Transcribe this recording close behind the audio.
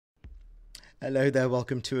Hello there,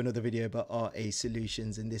 welcome to another video about RA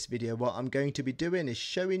Solutions. In this video, what I'm going to be doing is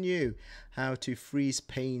showing you how to freeze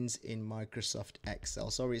panes in Microsoft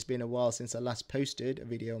Excel. Sorry, it's been a while since I last posted a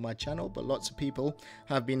video on my channel, but lots of people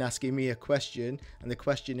have been asking me a question, and the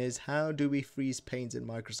question is, how do we freeze panes in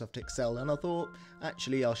Microsoft Excel? And I thought,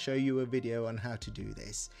 actually, I'll show you a video on how to do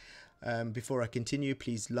this. Before I continue,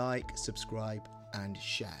 please like, subscribe, and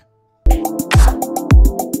share.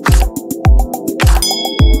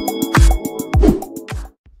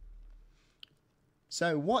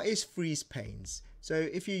 So what is freeze panes? So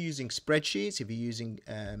if you're using spreadsheets, if you're using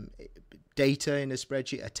data in a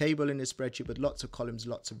spreadsheet, a table in a spreadsheet with lots of columns,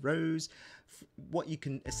 lots of rows, what you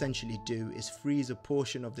can essentially do is freeze a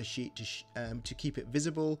portion of the sheet to keep it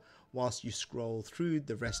visible whilst you scroll through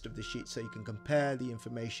the rest of the sheet, so you can compare the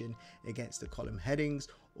information against the column headings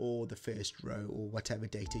or the first row or whatever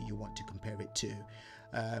data you want to compare it to.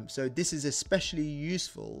 So this is especially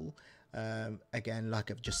useful again, like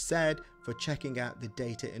I've just said, for checking out the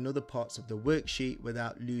data in other parts of the worksheet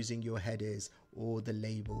without losing your headers or the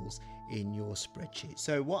labels in your spreadsheet.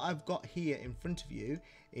 So what I've got here in front of you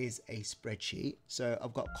is a spreadsheet. So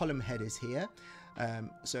I've got column headers here.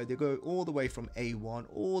 So they go all the way from A1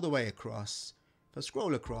 all the way across. If I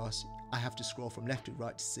scroll across, I have to scroll from left to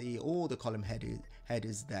right to see all the column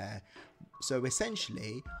headers there. So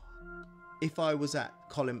essentially, if I was at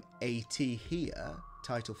column AT here,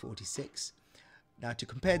 title 46. Now, to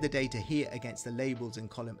compare the data here against the labels in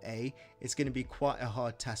column A, it's going to be quite a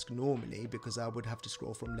hard task normally, because I would have to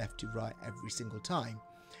scroll from left to right every single time.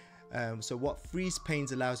 So what freeze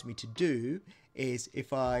panes allows me to do is,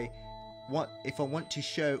 if I want to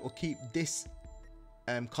show or keep this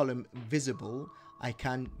column visible, I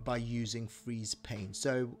can by using freeze panes.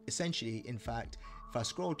 So essentially, in fact, if I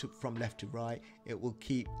scroll from left to right, it will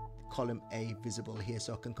keep column A visible here,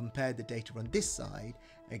 so I can compare the data on this side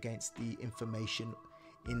against the information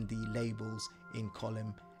in the labels in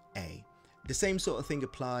column A. The same sort of thing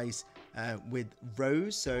applies with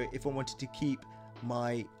rows. So if I wanted to keep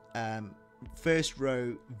my first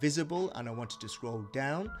row visible and I wanted to scroll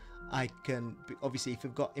down, I can, obviously, if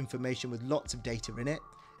you've got information with lots of data in it,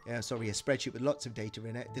 a spreadsheet with lots of data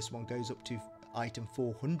in it, this one goes up to item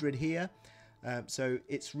 400 here. So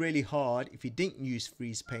it's really hard, if you didn't use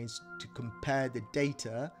freeze panes, to compare the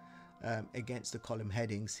data against the column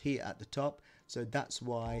headings here at the top. So that's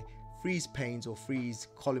why freeze panes or freeze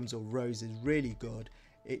columns or rows is really good.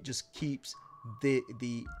 It just keeps the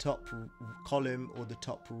top column or the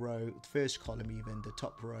top row, the first column even, the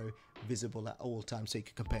top row, visible at all times, so you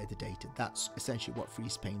can compare the data. That's essentially what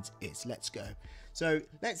freeze panes is. Let's go. So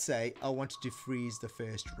let's say I wanted to freeze the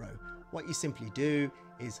first row. What you simply do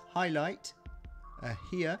is highlight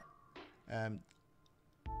here,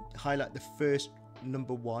 highlight the first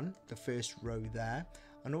number one, the first row there,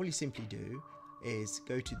 and all you simply do is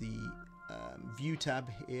go to the view tab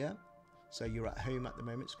here. So you're at home at the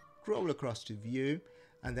moment, scroll across to view,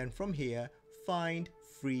 and then from here find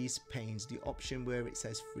freeze panes, the option where it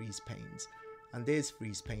says freeze panes, and there's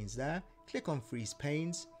freeze panes there. Click on freeze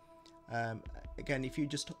panes. Again, if you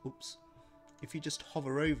just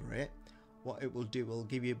hover over it, what it will do will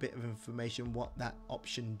give you a bit of information what that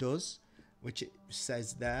option does, which it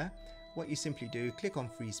says there. What you simply do, click on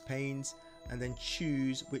freeze panes and then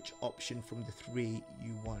choose which option from the three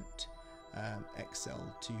you want Excel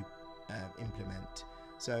to implement.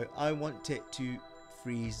 So I want it to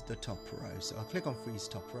freeze the top row, so I'll click on freeze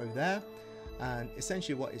top row there, and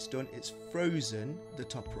essentially what it's done, it's frozen the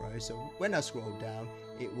top row. So when I scroll down,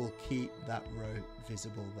 it will keep that row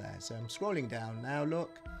visible there. So I'm scrolling down now,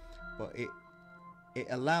 look, but it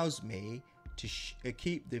allows me to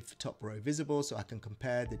keep the top row visible, so I can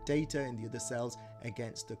compare the data in the other cells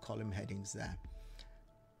against the column headings there.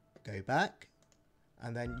 Go back,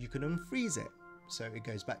 and then you can unfreeze it, so it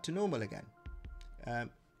goes back to normal again.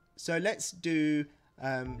 So let's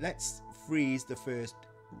freeze the first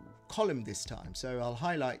column this time. So I'll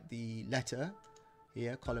highlight the letter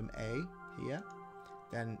here, column A here,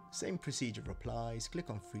 then same procedure applies. Click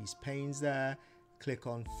on freeze panes there, click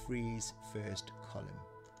on freeze first column,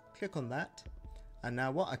 click on that, and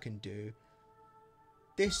now what I can do,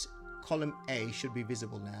 this column A should be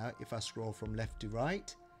visible now if I scroll from left to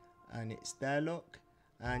right, and it's there, look,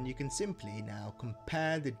 and you can simply now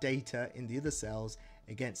compare the data in the other cells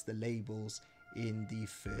against the labels in the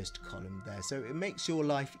first column there. So it makes your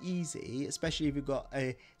life easy, especially if you've got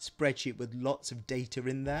a spreadsheet with lots of data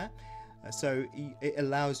in there. So it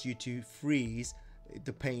allows you to freeze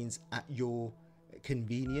the panes at your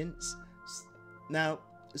convenience. Now,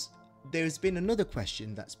 there's been another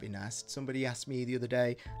question that's been asked. Somebody asked me the other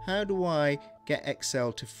day, how do I get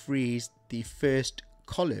Excel to freeze the first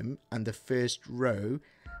column and the first row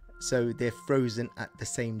so they're frozen at the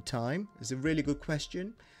same time? It's a really good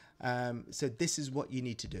question. So this is what you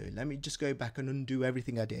need to do. Let me just go back and undo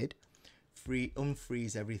everything I did.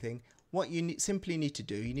 Unfreeze everything. What you simply need to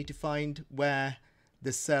do, you need to find where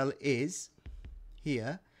the cell is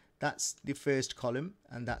here. That's the first column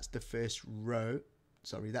and that's the first row.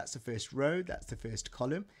 Sorry, that's the first row, that's the first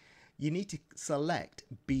column. You need to select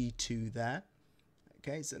B2 there.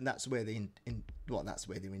 Okay, so that's where they that's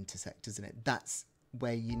where they intersect, isn't it? That's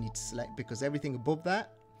where you need to select, because everything above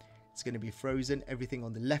that is going to be frozen. Everything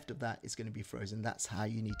on the left of that is going to be frozen. That's how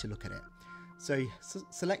you need to look at it. So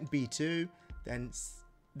select B2, then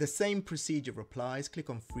the same procedure applies. Click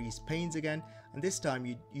on freeze panes again, and this time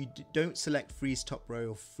you don't select freeze top row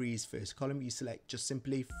or freeze first column. You select just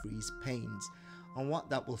simply freeze panes, and what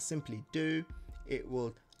that will simply do, it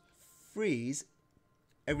will freeze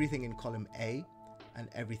everything in column A and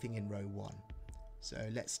everything in row 1. So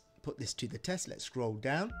let's put this to the test. Let's scroll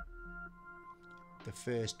down. The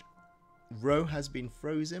first row has been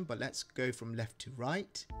frozen, but let's go from left to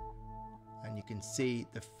right, and you can see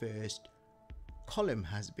the first column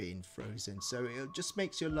has been frozen. So it just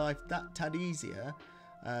makes your life that tad easier,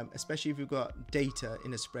 especially if you've got data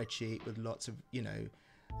in a spreadsheet with lots of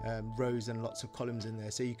rows and lots of columns in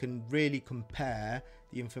there, so you can really compare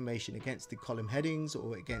the information against the column headings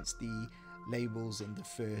or against the labels in the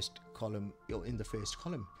first column.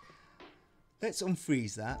 Let's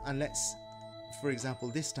unfreeze that, and let's, for example,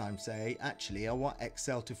 this time say, actually I want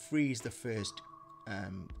Excel to freeze the first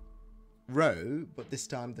row, but this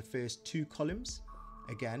time the first 2 columns.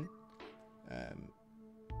 Again,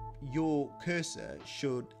 your cursor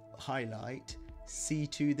should highlight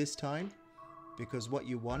C2 this time, because what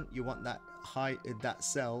you want that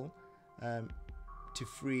cell to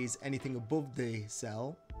freeze anything above the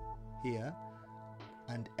cell here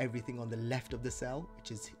and everything on the left of the cell,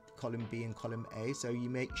 which is column B and column A. So you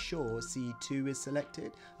make sure C2 is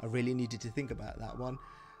selected. I really needed to think about that one.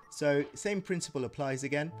 So same principle applies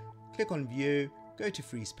again. Click on view, go to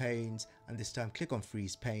freeze panes, and this time click on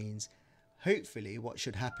freeze panes. Hopefully what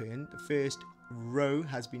should happen, the first row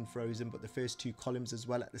has been frozen, but the first 2 columns as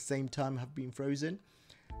well at the same time have been frozen.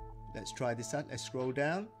 Let's try this out. Let's scroll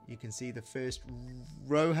down. You can see the first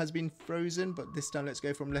row has been frozen, but this time let's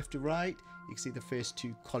go from left to right. You can see the first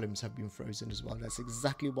 2 columns have been frozen as well. That's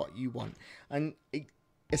exactly what you want. And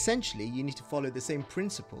essentially you need to follow the same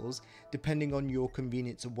principles depending on your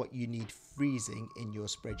convenience of what you need freezing in your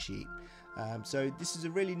spreadsheet. So this is a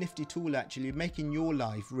really nifty tool, actually, making your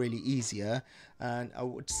life really easier. And I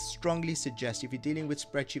would strongly suggest, if you're dealing with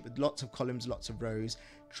spreadsheet with lots of columns, lots of rows,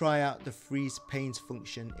 try out the freeze panes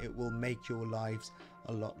function. It will make your lives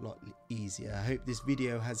a lot easier. I hope this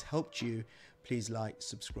video has helped you. Please like,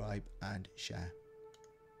 subscribe and share.